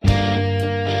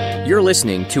You're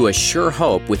listening to A Sure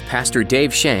Hope with Pastor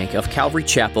Dave Shank of Calvary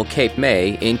Chapel, Cape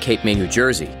May in Cape May, New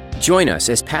Jersey. Join us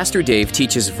as Pastor Dave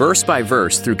teaches verse by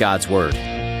verse through God's Word.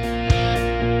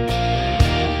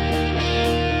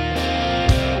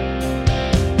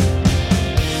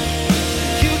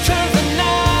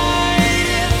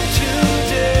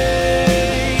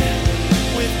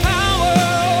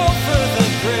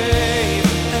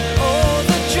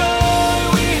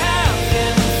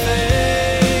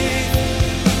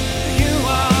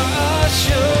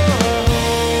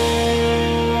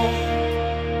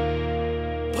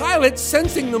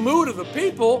 Sensing the mood of the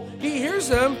people, he hears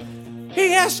them.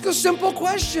 He asks a simple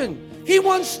question. He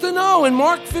wants to know. In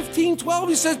Mark 15:12,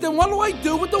 he says, "Then what do I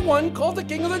do with the one called the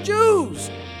King of the Jews?"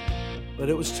 But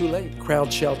it was too late. The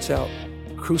crowd shouts out,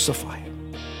 "Crucify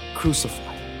him!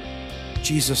 Crucify him!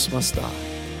 Jesus must die."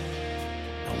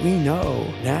 And we know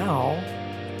now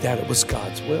that it was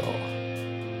God's will.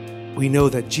 We know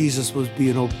that Jesus was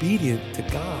being obedient to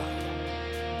God.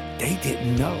 They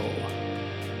didn't know.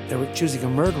 They were choosing a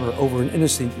murderer over an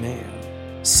innocent man.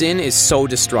 Sin is so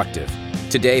destructive.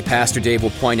 Today, Pastor Dave will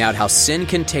point out how sin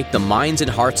can take the minds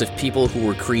and hearts of people who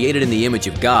were created in the image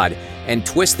of God and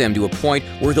twist them to a point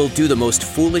where they'll do the most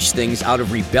foolish things out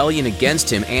of rebellion against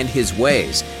Him and His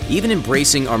ways, even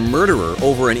embracing a murderer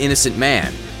over an innocent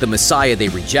man, the Messiah they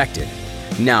rejected.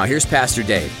 Now, here's Pastor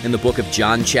Dave in the book of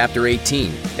John chapter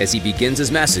 18 as he begins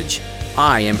his message,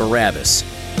 I Am Barabbas.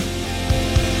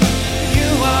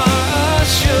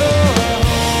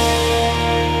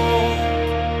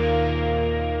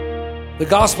 The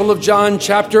Gospel of John,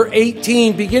 chapter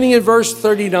 18, beginning in verse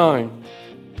 39.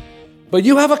 But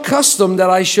you have a custom that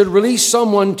I should release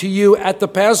someone to you at the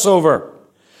Passover.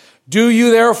 Do you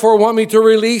therefore want me to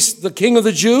release the King of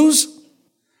the Jews?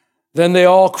 Then they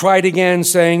all cried again,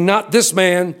 saying, Not this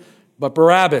man, but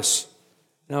Barabbas.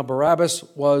 Now Barabbas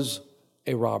was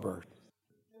a robber.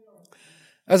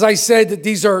 As I said, that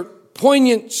these are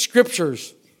poignant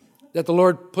scriptures that the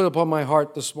Lord put upon my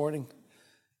heart this morning.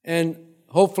 And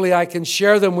hopefully I can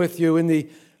share them with you in the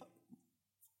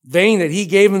vein that He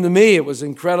gave them to me. It was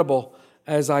incredible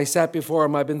as I sat before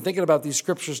Him. I've been thinking about these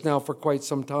scriptures now for quite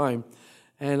some time,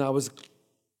 and I was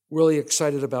really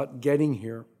excited about getting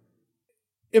here.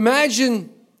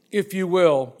 Imagine, if you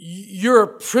will, you're a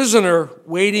prisoner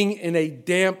waiting in a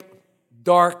damp,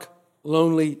 dark,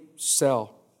 lonely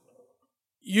cell.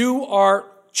 You are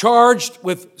charged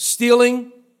with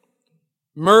stealing,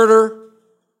 murder,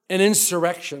 and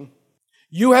insurrection.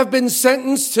 You have been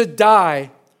sentenced to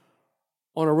die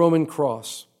on a Roman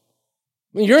cross.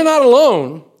 You're not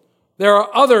alone. There are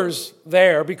others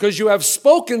there because you have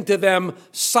spoken to them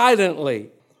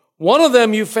silently. One of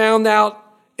them, you found out,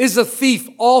 is a thief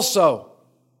also.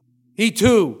 He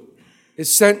too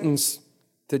is sentenced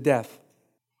to death.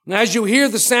 And as you hear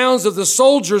the sounds of the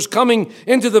soldiers coming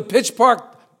into the pitch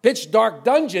dark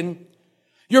dungeon,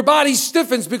 your body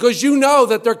stiffens because you know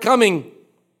that they're coming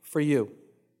for you.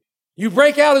 You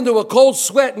break out into a cold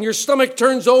sweat and your stomach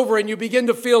turns over and you begin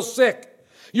to feel sick.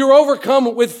 You're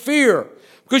overcome with fear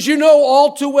because you know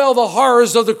all too well the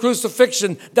horrors of the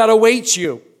crucifixion that awaits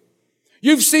you.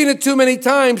 You've seen it too many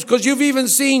times because you've even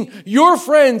seen your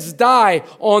friends die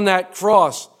on that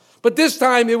cross. But this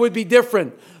time it would be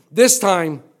different. This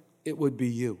time it would be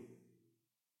you.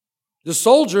 The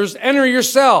soldiers enter your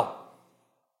cell.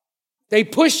 They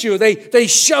push you, they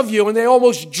shove you, and they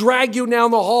almost drag you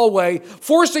down the hallway,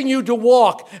 forcing you to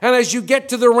walk. And as you get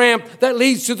to the ramp that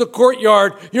leads to the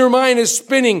courtyard, your mind is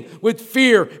spinning with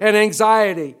fear and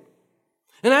anxiety.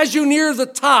 And as you near the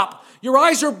top, your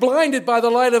eyes are blinded by the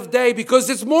light of day because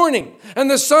it's morning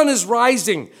and the sun is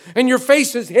rising and your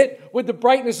face is hit with the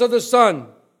brightness of the sun.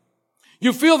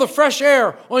 You feel the fresh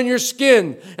air on your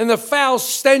skin and the foul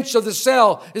stench of the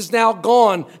cell is now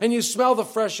gone and you smell the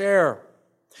fresh air.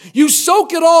 You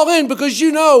soak it all in because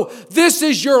you know this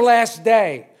is your last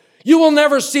day. You will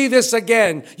never see this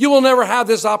again. You will never have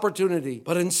this opportunity.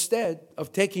 But instead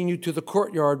of taking you to the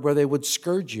courtyard where they would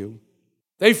scourge you,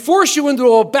 they force you into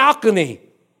a balcony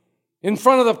in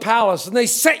front of the palace and they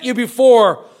set you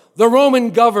before the Roman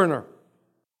governor.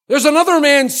 There's another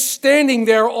man standing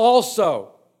there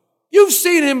also. You've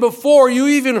seen him before. You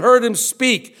even heard him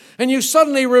speak and you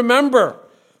suddenly remember.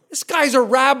 This guy's a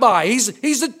rabbi.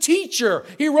 He's a teacher.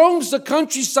 He roams the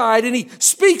countryside and he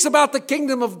speaks about the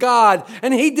kingdom of God.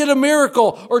 And he did a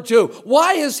miracle or two.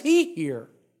 Why is he here?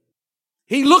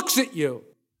 He looks at you.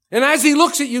 And as he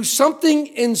looks at you, something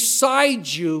inside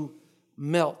you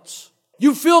melts.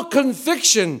 You feel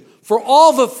conviction for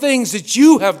all the things that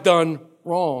you have done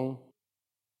wrong.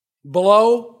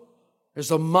 Below,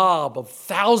 there's a mob of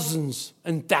thousands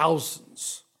and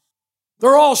thousands.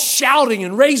 They're all shouting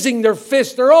and raising their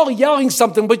fists. They're all yelling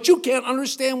something, but you can't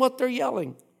understand what they're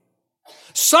yelling.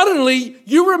 Suddenly,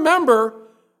 you remember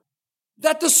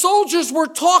that the soldiers were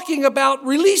talking about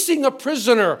releasing a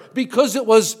prisoner because it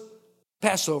was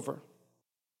Passover.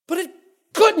 But it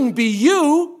couldn't be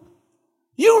you.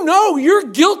 You know you're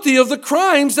guilty of the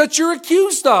crimes that you're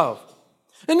accused of.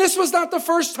 And this was not the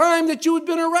first time that you had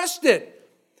been arrested.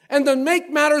 And to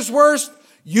make matters worse,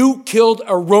 you killed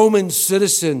a Roman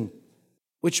citizen,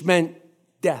 which meant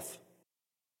death.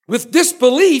 With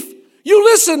disbelief, you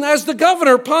listen as the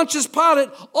governor, Pontius Pilate,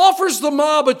 offers the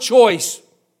mob a choice.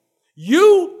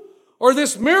 You or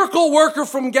this miracle worker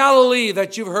from Galilee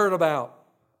that you've heard about.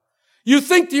 You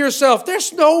think to yourself,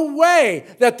 there's no way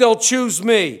that they'll choose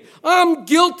me. I'm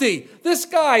guilty. This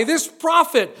guy, this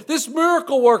prophet, this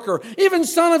miracle worker, even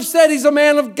some have said he's a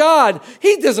man of God.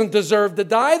 He doesn't deserve to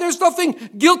die. There's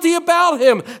nothing guilty about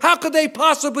him. How could they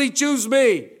possibly choose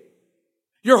me?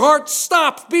 Your heart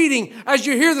stops beating as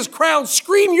you hear this crowd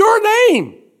scream your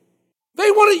name. They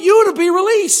wanted you to be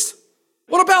released.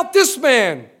 What about this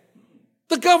man?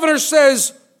 The governor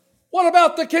says, what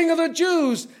about the King of the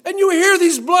Jews? And you hear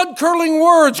these blood-curdling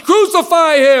words,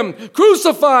 crucify him,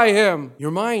 crucify him.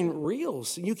 Your mind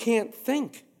reels and you can't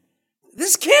think.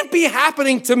 This can't be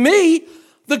happening to me.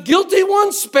 The guilty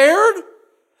one spared?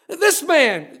 This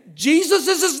man, Jesus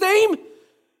is his name?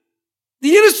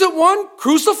 The innocent one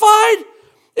crucified?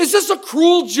 Is this a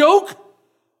cruel joke?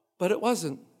 But it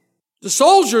wasn't. The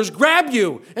soldiers grab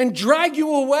you and drag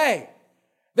you away.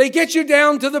 They get you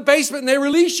down to the basement and they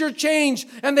release your chains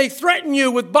and they threaten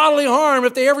you with bodily harm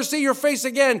if they ever see your face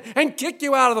again and kick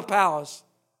you out of the palace.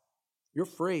 You're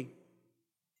free.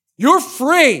 You're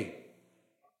free.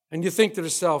 And you think to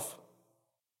yourself,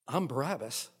 I'm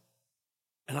Barabbas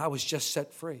and I was just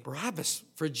set free. Barabbas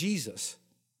for Jesus.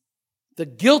 The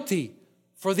guilty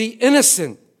for the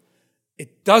innocent.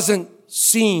 It doesn't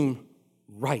seem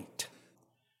right.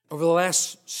 Over the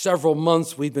last several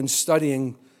months, we've been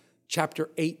studying chapter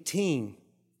 18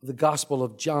 of the Gospel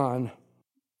of John.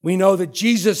 We know that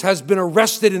Jesus has been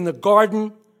arrested in the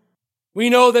garden. We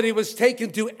know that he was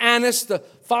taken to Annas, the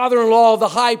father-in-law of the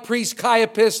high priest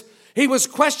Caiaphas. He was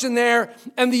questioned there,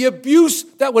 and the abuse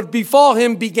that would befall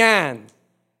him began.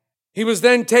 He was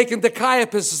then taken to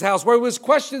Caiaphas' house, where he was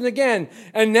questioned again.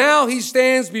 And now he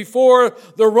stands before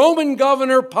the Roman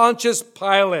governor, Pontius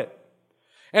Pilate.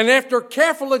 And after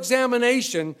careful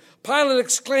examination, Pilate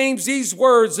exclaims these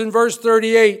words in verse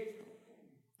 38,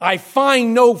 I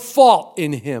find no fault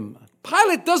in him.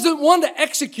 Pilate doesn't want to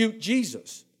execute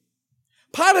Jesus.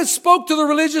 Pilate spoke to the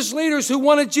religious leaders who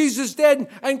wanted Jesus dead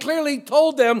and clearly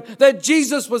told them that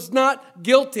Jesus was not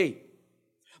guilty.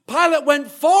 Pilate went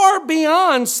far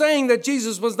beyond saying that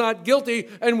Jesus was not guilty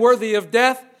and worthy of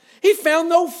death. He found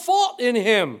no fault in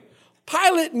him.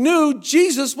 Pilate knew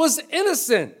Jesus was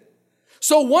innocent.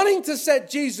 So wanting to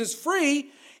set Jesus free,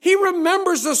 he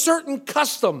remembers a certain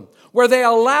custom where they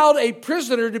allowed a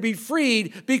prisoner to be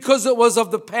freed because it was of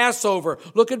the Passover.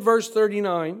 Look at verse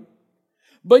 39.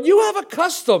 But you have a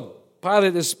custom,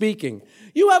 Pilate is speaking.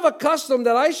 You have a custom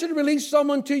that I should release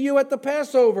someone to you at the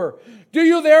Passover. Do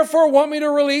you therefore want me to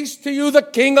release to you the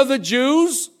King of the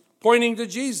Jews? Pointing to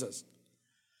Jesus.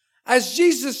 As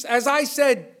I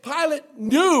said, Pilate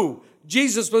knew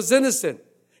Jesus was innocent.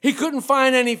 He couldn't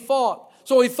find any fault.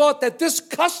 So he thought that this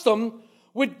custom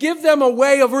would give them a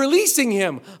way of releasing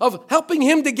him, of helping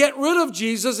him to get rid of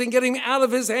Jesus and getting him out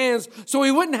of his hands so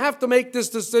he wouldn't have to make this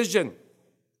decision.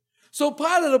 So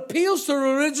Pilate appeals to the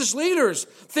religious leaders,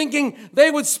 thinking they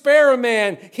would spare a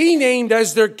man he named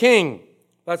as their king.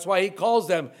 That's why he calls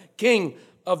them King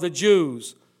of the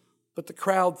Jews. But the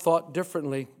crowd thought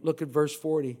differently. Look at verse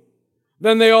 40.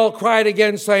 Then they all cried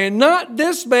again, saying, not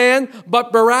this man,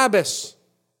 but Barabbas.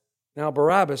 Now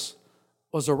Barabbas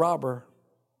was a robber.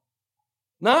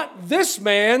 Not this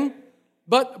man,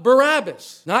 but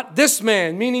Barabbas. Not this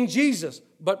man, meaning Jesus,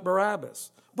 but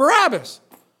Barabbas. Barabbas.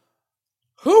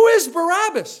 Who is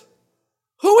Barabbas?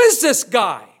 Who is this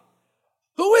guy?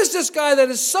 Who is this guy that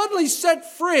is suddenly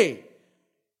set free?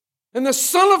 And the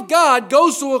Son of God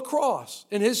goes to a cross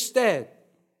in his stead.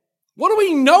 What do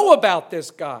we know about this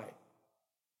guy?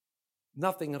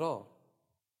 Nothing at all.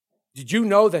 Did you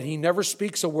know that he never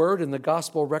speaks a word in the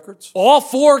gospel records? All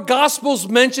 4 gospels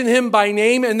mention him by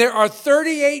name, and there are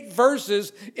 38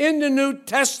 verses in the New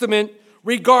Testament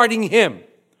regarding him.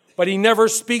 But he never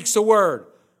speaks a word.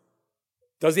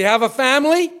 Does he have a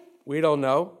family? We don't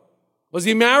know. Was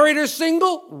he married or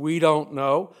single? We don't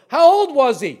know. How old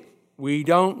was he? We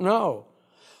don't know.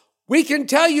 We can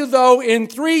tell you, though, in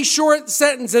 3 short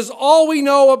sentences, all we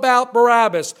know about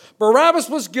Barabbas. Barabbas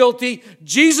was guilty.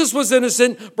 Jesus was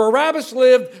innocent. Barabbas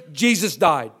lived. Jesus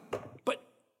died. But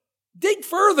dig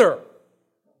further.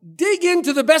 Dig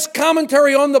into the best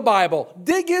commentary on the Bible.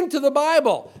 Dig into the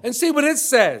Bible and see what it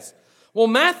says. Well,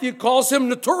 Matthew calls him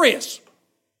notorious.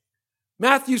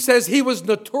 Matthew says he was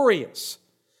notorious.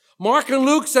 Mark and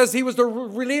Luke says he was the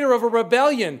leader of a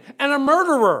rebellion and a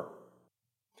murderer.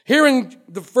 Here in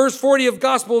the verse 40 of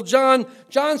Gospel of John,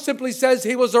 John simply says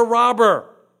he was a robber.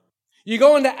 You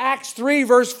go into Acts 3,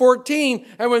 verse 14,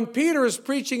 and when Peter is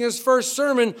preaching his first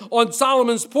sermon on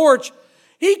Solomon's porch,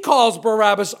 he calls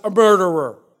Barabbas a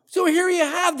murderer. So here you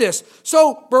have this.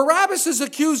 So Barabbas is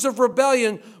accused of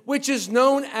rebellion, which is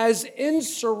known as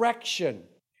insurrection.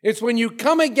 It's when you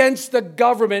come against the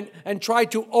government and try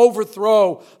to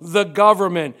overthrow the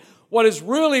government. What is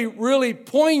really, really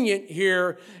poignant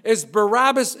here is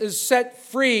Barabbas is set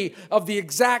free of the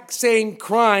exact same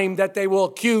crime that they will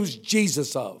accuse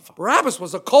Jesus of. Barabbas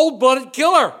was a cold-blooded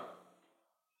killer.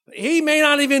 He may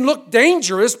not even look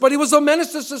dangerous, but he was a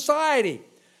menace to society.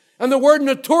 And the word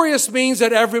notorious means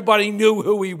that everybody knew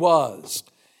who he was.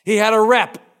 He had a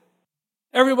rep.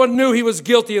 Everyone knew he was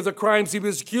guilty of the crimes he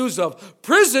was accused of.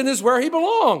 Prison is where he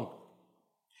belonged.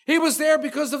 He was there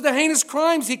because of the heinous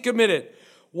crimes he committed.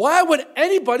 Why would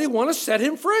anybody want to set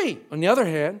him free? On the other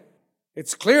hand,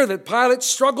 it's clear that Pilate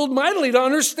struggled mightily to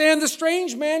understand the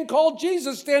strange man called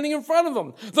Jesus standing in front of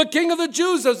him, the King of the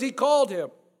Jews as he called him.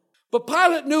 But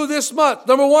Pilate knew this much.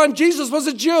 Number one, Jesus was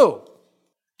a Jew.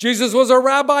 Jesus was a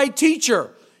rabbi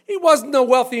teacher. He wasn't a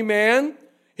wealthy man.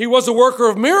 He was a worker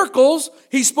of miracles.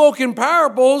 He spoke in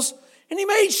parables, and he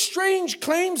made strange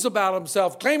claims about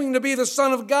himself, claiming to be the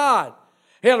Son of God.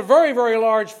 He had a very, very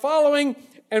large following.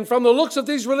 And from the looks of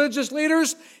these religious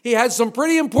leaders, he had some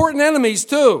pretty important enemies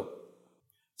too.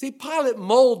 See, Pilate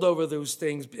mulled over those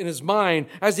things in his mind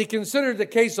as he considered the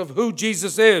case of who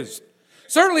Jesus is.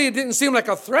 Certainly it didn't seem like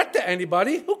a threat to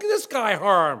anybody. Who can this guy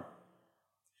harm?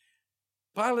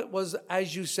 Pilate was,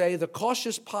 as you say, the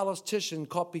cautious politician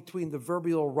caught between the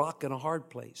proverbial rock and a hard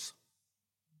place.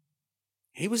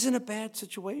 He was in a bad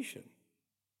situation.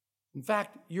 In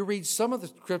fact, you read some of the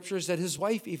scriptures that his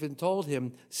wife even told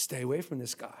him, stay away from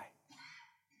this guy.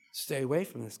 Stay away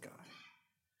from this guy.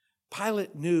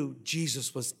 Pilate knew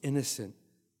Jesus was innocent,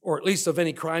 or at least of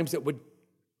any crimes that would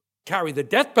carry the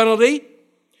death penalty.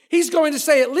 He's going to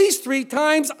say at least 3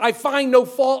 times, I find no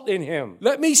fault in him.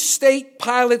 Let me state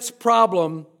Pilate's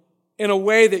problem in a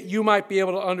way that you might be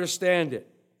able to understand it.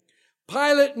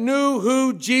 Pilate knew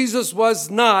who Jesus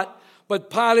was not, but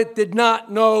Pilate did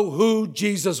not know who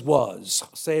Jesus was.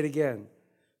 I'll say it again.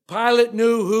 Pilate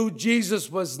knew who Jesus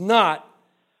was not,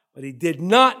 but he did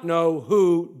not know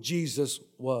who Jesus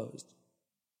was.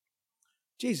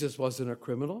 Jesus wasn't a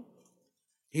criminal.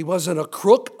 He wasn't a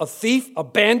crook, a thief, a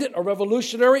bandit, a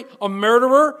revolutionary, a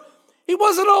murderer. He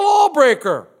wasn't a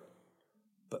lawbreaker.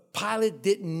 But Pilate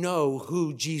didn't know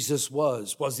who Jesus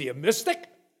was. Was he a mystic?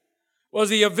 Was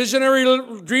he a visionary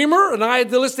dreamer, an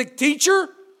idealistic teacher?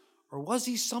 Or was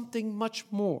he something much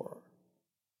more?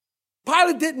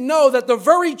 Pilate didn't know that the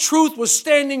very truth was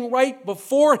standing right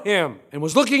before him and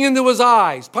was looking into his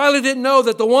eyes. Pilate didn't know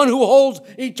that the one who holds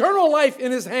eternal life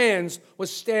in his hands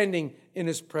was standing in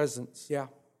his presence. Yeah.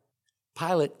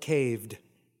 Pilate caved.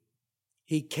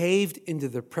 He caved into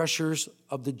the pressures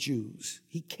of the Jews.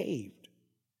 He caved.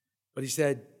 But he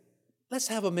said, let's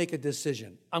have them make a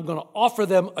decision. I'm going to offer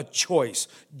them a choice.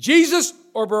 Jesus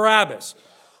or Barabbas?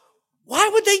 Why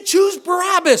would they choose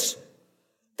Barabbas?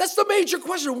 That's the major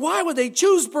question. Why would they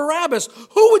choose Barabbas?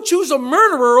 Who would choose a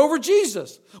murderer over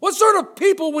Jesus? What sort of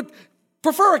people would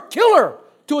prefer a killer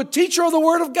to a teacher of the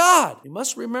Word of God? You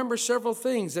must remember several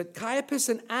things. That Caiaphas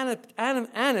and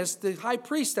Annas, the high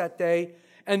priest that day,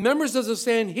 and members of the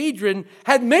Sanhedrin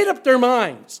had made up their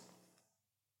minds.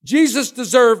 Jesus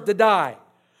deserved to die.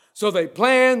 So they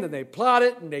planned and they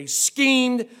plotted and they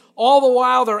schemed. All the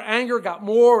while their anger got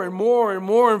more and more and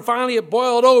more, and finally it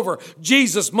boiled over.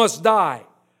 Jesus must die.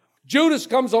 Judas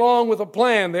comes along with a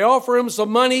plan. They offer him some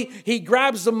money. He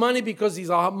grabs the money because he's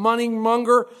a money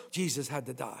monger. Jesus had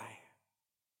to die.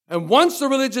 And once the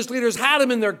religious leaders had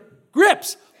him in their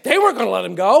grips, they weren't going to let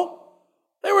him go.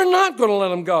 They were not going to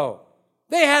let him go.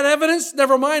 They had evidence,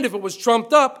 never mind if it was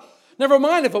trumped up, never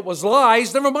mind if it was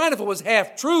lies, never mind if it was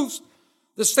half-truths.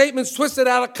 The statements twisted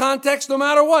out of context no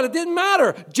matter what. It didn't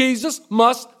matter. Jesus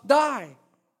must die.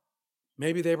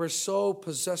 Maybe they were so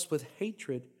possessed with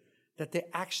hatred that they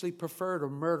actually preferred a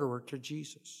murderer to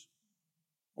Jesus.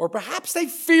 Or perhaps they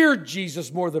feared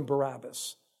Jesus more than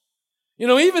Barabbas. You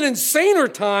know, even in saner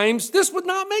times, this would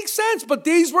not make sense, but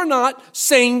these were not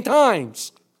sane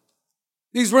times.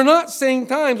 These were not sane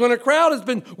times. When a crowd has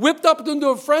been whipped up into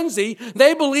a frenzy,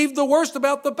 they believe the worst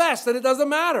about the best, and it doesn't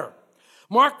matter.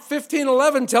 Mark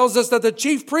 15:11 tells us that the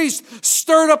chief priests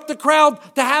stirred up the crowd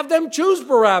to have them choose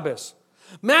Barabbas.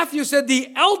 Matthew said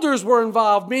the elders were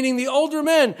involved, meaning the older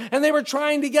men, and they were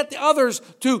trying to get the others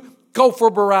to go for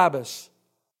Barabbas.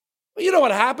 Well, you know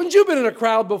what happens. You've been in a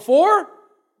crowd before.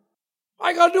 All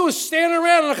you got to do is stand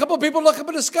around and a couple of people look up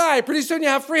in the sky. Pretty soon you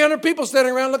have 300 people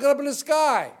standing around looking up in the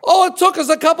sky. All it took is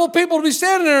a couple of people to be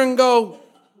standing there and go,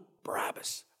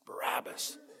 Barabbas,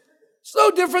 Barabbas. It's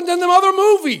no different than the other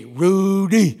movie.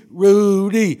 Rudy,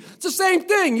 Rudy. It's the same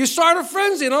thing. You start a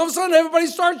frenzy and all of a sudden everybody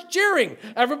starts cheering.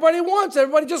 Everybody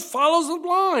just follows the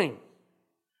line.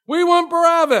 We want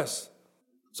Barabbas.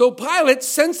 So Pilate,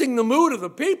 sensing the mood of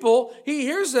the people, he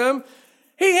hears them.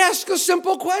 He asks a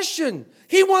simple question.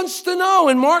 He wants to know.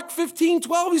 In Mark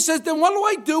 15:12, he says, then what do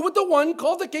I do with the one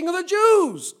called the King of the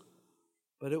Jews?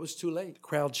 But it was too late. The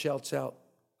crowd shouts out,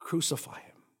 crucify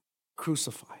him,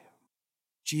 crucify him.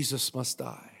 Jesus must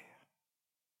die.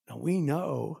 Now we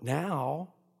know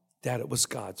now that it was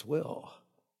God's will.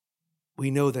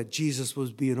 We know that Jesus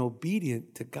was being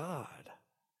obedient to God.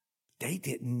 They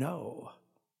didn't know.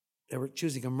 They were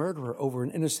choosing a murderer over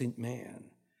an innocent man.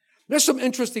 There's some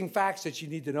interesting facts that you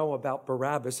need to know about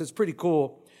Barabbas. It's pretty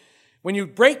cool. When you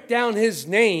break down his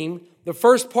name, the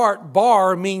first part,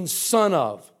 Bar, means son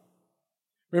of.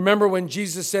 Remember when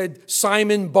Jesus said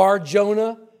Simon Bar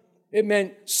Jonah? It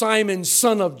meant Simon,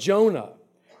 son of Jonah.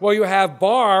 Well, you have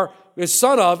Bar is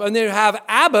son of, and then you have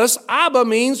Abbas. Abba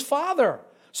means father.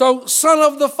 So son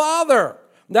of the father.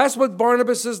 That's what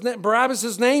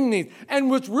Barabbas' name means. And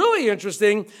what's really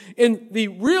interesting, in the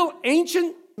real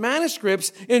ancient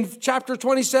manuscripts, in chapter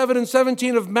 27 and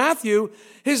 17 of Matthew,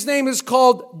 his name is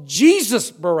called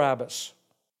Jesus Barabbas.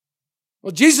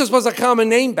 Well, Jesus was a common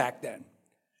name back then.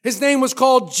 His name was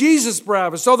called Jesus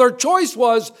Barabbas. So their choice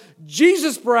was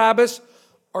Jesus Barabbas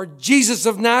or Jesus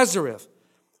of Nazareth.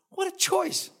 What a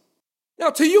choice. Now,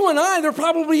 to you and I, there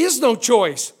probably is no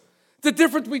choice. The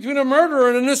difference between a murderer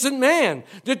and an innocent man.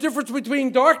 The difference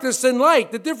between darkness and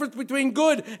light. The difference between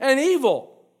good and evil.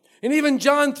 And even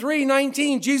John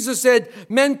 3:19, Jesus said,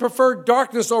 men preferred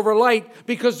darkness over light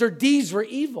because their deeds were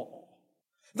evil.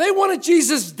 They wanted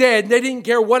Jesus dead. They didn't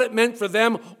care what it meant for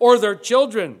them or their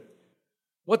children.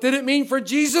 What did it mean for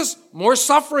Jesus? More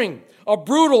suffering, a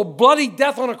brutal, bloody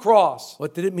death on a cross.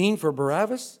 What did it mean for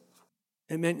Barabbas?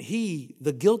 It meant he,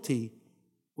 the guilty,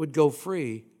 would go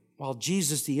free, while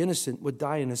Jesus, the innocent, would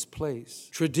die in his place.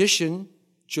 Tradition,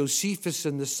 Josephus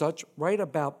and the such, write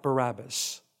about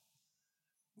Barabbas.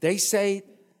 They say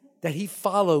that he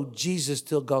followed Jesus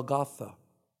till Golgotha.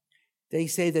 They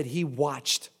say that he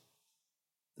watched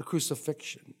the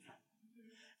crucifixion.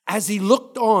 As he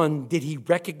looked on, did he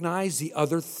recognize the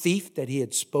other thief that he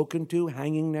had spoken to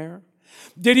hanging there?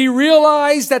 Did he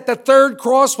realize that the third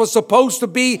cross was supposed to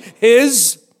be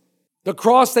his? The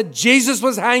cross that Jesus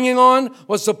was hanging on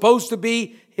was supposed to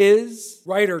be his?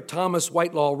 Writer Thomas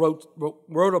Whitelaw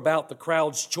wrote about the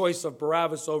crowd's choice of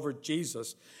Barabbas over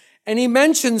Jesus. And he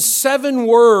mentions 7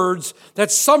 words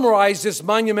that summarize this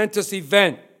monumentous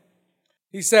event.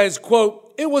 He says,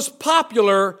 quote, it was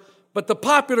popular, but the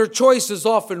popular choice is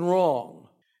often wrong.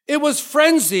 It was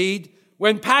frenzied.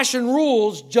 When passion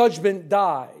rules, judgment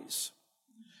dies.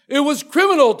 It was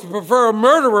criminal to prefer a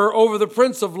murderer over the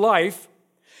Prince of Life.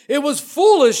 It was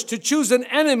foolish to choose an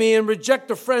enemy and reject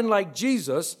a friend like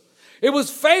Jesus. It was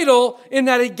fatal in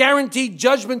that it guaranteed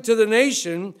judgment to the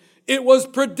nation. It was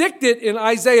predicted in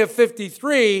Isaiah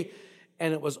 53,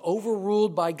 and it was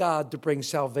overruled by God to bring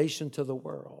salvation to the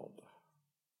world.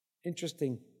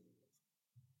 Interesting.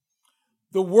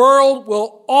 The world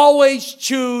will always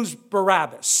choose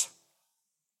Barabbas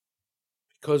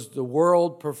because the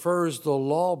world prefers the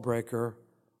lawbreaker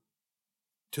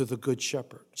to the good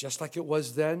shepherd. Just like it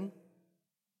was then,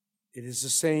 it is the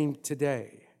same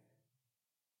today.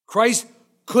 Christ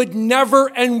could never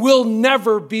and will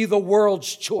never be the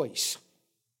world's choice.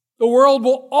 The world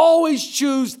will always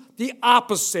choose the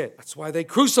opposite. That's why they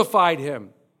crucified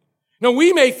him. Now,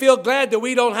 we may feel glad that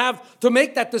we don't have to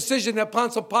make that decision that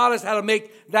Pontius Pilate had to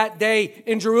make that day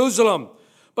in Jerusalem.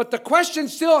 But the question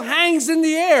still hangs in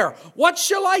the air. What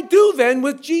shall I do then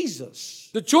with Jesus?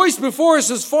 The choice before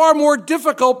us is far more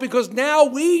difficult because now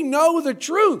we know the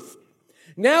truth.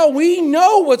 Now we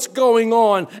know what's going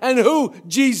on and who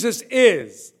Jesus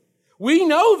is. We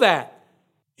know that.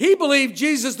 He believed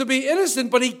Jesus to be innocent,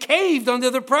 but he caved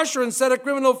under the pressure and set a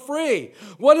criminal free.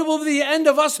 What will be the end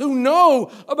of us who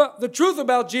know about the truth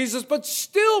about Jesus, but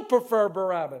still prefer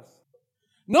Barabbas?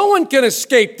 No one can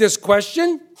escape this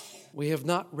question. We have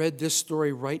not read this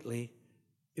story rightly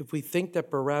if we think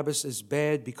that Barabbas is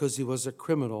bad because he was a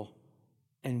criminal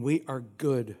and we are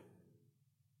good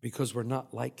because we're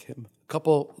not like him. A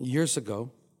couple years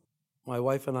ago, my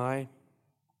wife and I,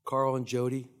 Carl and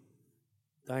Jody,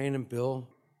 Diane and Bill,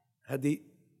 had the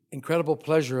incredible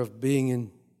pleasure of being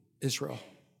in Israel.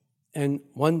 And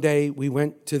one day we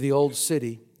went to the old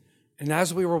city, and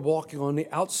as we were walking on the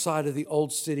outside of the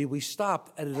old city, we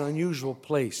stopped at an unusual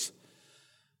place.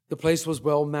 The place was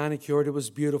well manicured, it was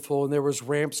beautiful, and there was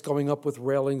ramps going up with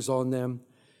railings on them.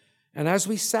 And as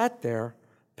we sat there,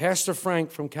 Pastor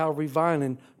Frank from Calvary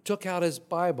Vineland took out his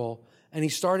Bible, and he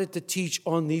started to teach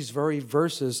on these very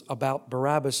verses about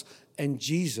Barabbas and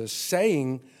Jesus,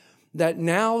 saying that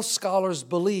now scholars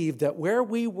believe that where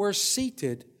we were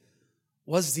seated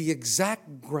was the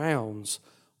exact grounds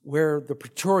where the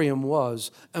Praetorium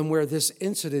was and where this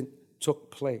incident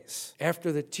took place.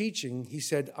 After the teaching, he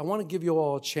said, I want to give you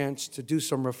all a chance to do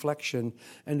some reflection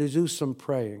and to do some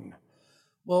praying.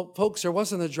 Well, folks, there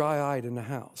wasn't a dry eye in the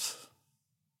house.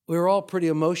 We were all pretty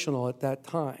emotional at that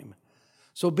time.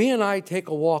 So B and I take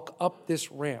a walk up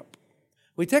this ramp.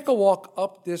 We take a walk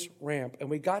up this ramp, and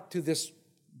we got to this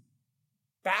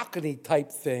balcony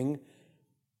type thing,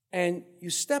 and you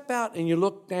step out and you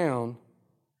look down,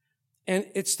 and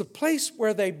it's the place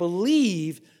where they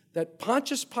believe that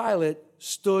Pontius Pilate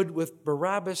stood with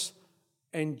Barabbas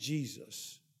and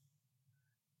Jesus.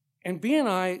 And B and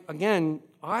I, again,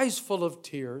 eyes full of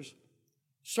tears,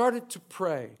 started to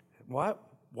pray.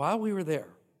 While we were there,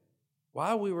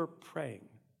 while we were praying,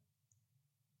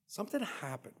 something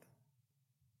happened.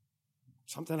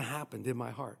 Something happened in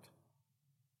my heart.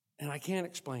 And I can't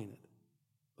explain it,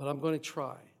 but I'm going to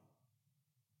try.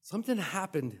 Something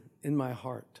happened in my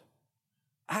heart.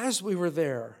 As we were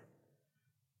there,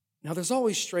 now there's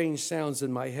always strange sounds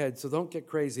in my head, so don't get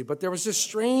crazy, but there was this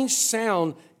strange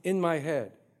sound in my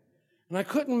head, and I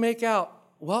couldn't make out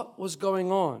what was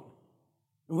going on.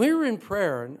 And we were in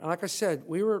prayer, and like I said,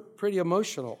 we were pretty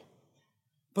emotional,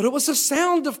 but it was a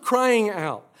sound of crying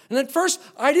out. And at first,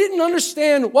 I didn't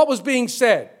understand what was being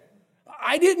said.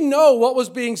 I didn't know what was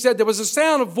being said. There was a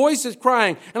sound of voices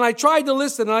crying, and I tried to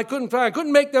listen, and I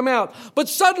couldn't make them out. But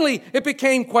suddenly, it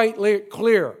became quite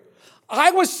clear.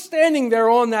 I was standing there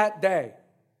on that day.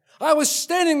 I was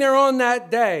standing there on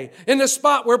that day in the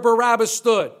spot where Barabbas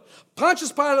stood.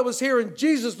 Pontius Pilate was here, and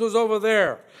Jesus was over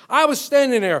there. I was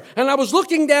standing there, and I was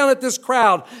looking down at this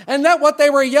crowd, and what they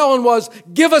were yelling was,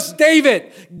 "Give us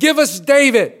David! Give us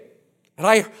David!" And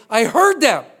I heard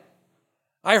them.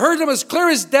 I heard them as clear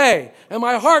as day, and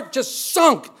my heart just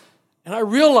sunk. And I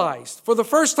realized, for the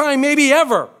first time maybe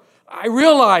ever, I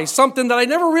realized something that I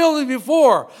never realized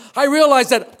before. I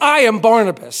realized that I am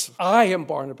Barnabas. I am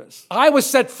Barnabas. I was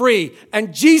set free,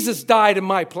 and Jesus died in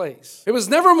my place. It was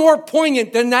never more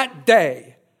poignant than that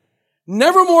day.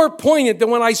 Never more poignant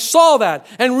than when I saw that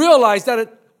and realized that it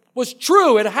was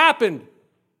true. It happened.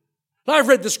 And I've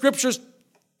read the scriptures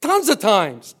tons of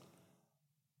times.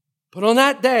 But on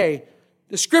that day,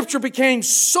 the scripture became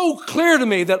so clear to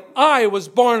me that I was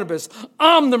Barnabas.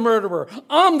 I'm the murderer.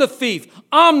 I'm the thief.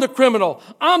 I'm the criminal.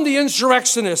 I'm the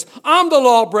insurrectionist. I'm the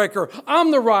lawbreaker.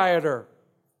 I'm the rioter.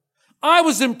 I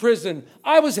was in prison.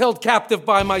 I was held captive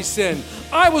by my sin.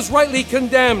 I was rightly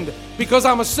condemned because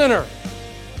I'm a sinner.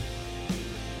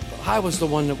 But I was the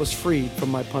one that was freed from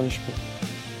my punishment.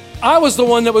 I was the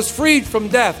one that was freed from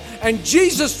death. And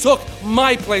Jesus took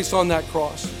my place on that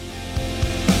cross.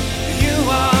 You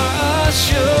are a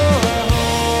sure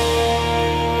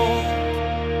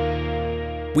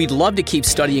hope. We'd love to keep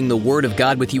studying the Word of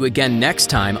God with you again next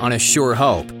time on A Sure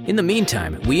Hope. In the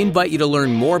meantime, we invite you to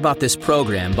learn more about this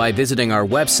program by visiting our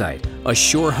website,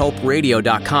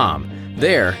 ASureHopeRadio.com.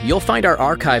 There, you'll find our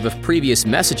archive of previous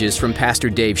messages from Pastor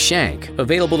Dave Shank,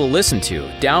 available to listen to,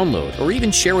 download, or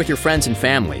even share with your friends and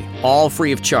family, all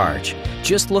free of charge.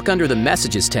 Just look under the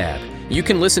Messages tab. You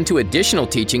can listen to additional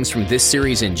teachings from this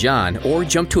series in John or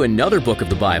jump to another book of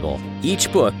the Bible.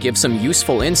 Each book gives some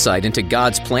useful insight into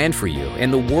God's plan for you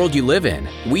and the world you live in.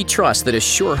 We trust that A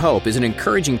Sure Hope is an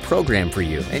encouraging program for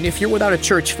you, and if you're without a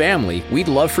church family, we'd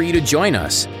love for you to join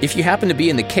us. If you happen to be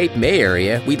in the Cape May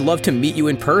area, we'd love to meet you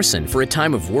in person for a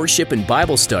time of worship and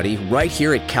Bible study right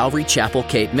here at Calvary Chapel,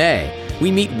 Cape May.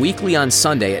 We meet weekly on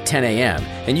Sunday at 10 a.m.,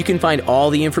 and you can find all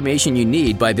the information you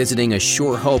need by visiting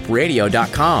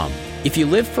ASureHopeRadio.com. If you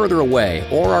live further away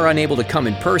or are unable to come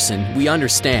in person, we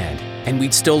understand. And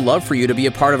we'd still love for you to be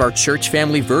a part of our church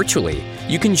family virtually.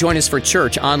 You can join us for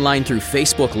church online through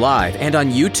Facebook Live and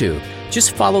on YouTube.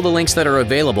 Just follow the links that are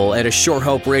available at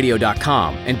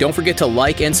ASureHopeRadio.com. And don't forget to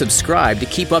like and subscribe to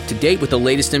keep up to date with the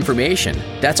latest information.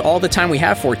 That's all the time we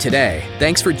have for today.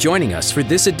 Thanks for joining us for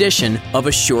this edition of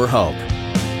A Sure Hope.